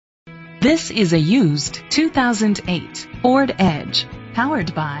This is a used 2008 Ford Edge,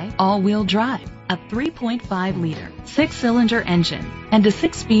 powered by all-wheel drive, a 3.5-liter, 6-cylinder engine, and a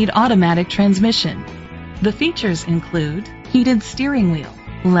 6-speed automatic transmission. The features include heated steering wheel,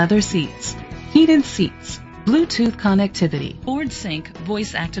 leather seats, heated seats, Bluetooth connectivity, Ford Sync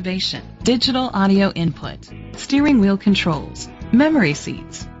voice activation, digital audio input, steering wheel controls, memory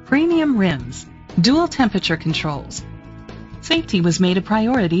seats, premium rims, dual temperature controls. Safety was made a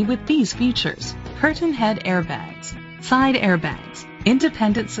priority with these features: curtain head airbags, side airbags,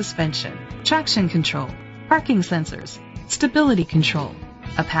 independent suspension, traction control, parking sensors, stability control,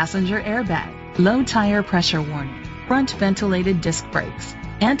 a passenger airbag, low tire pressure warning, front ventilated disc brakes,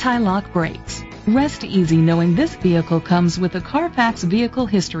 anti-lock brakes. Rest easy knowing this vehicle comes with a Carfax Vehicle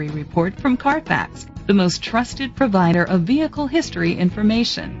History Report from Carfax, the most trusted provider of vehicle history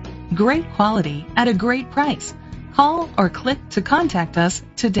information. Great quality at a great price. Call or click to contact us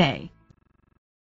today.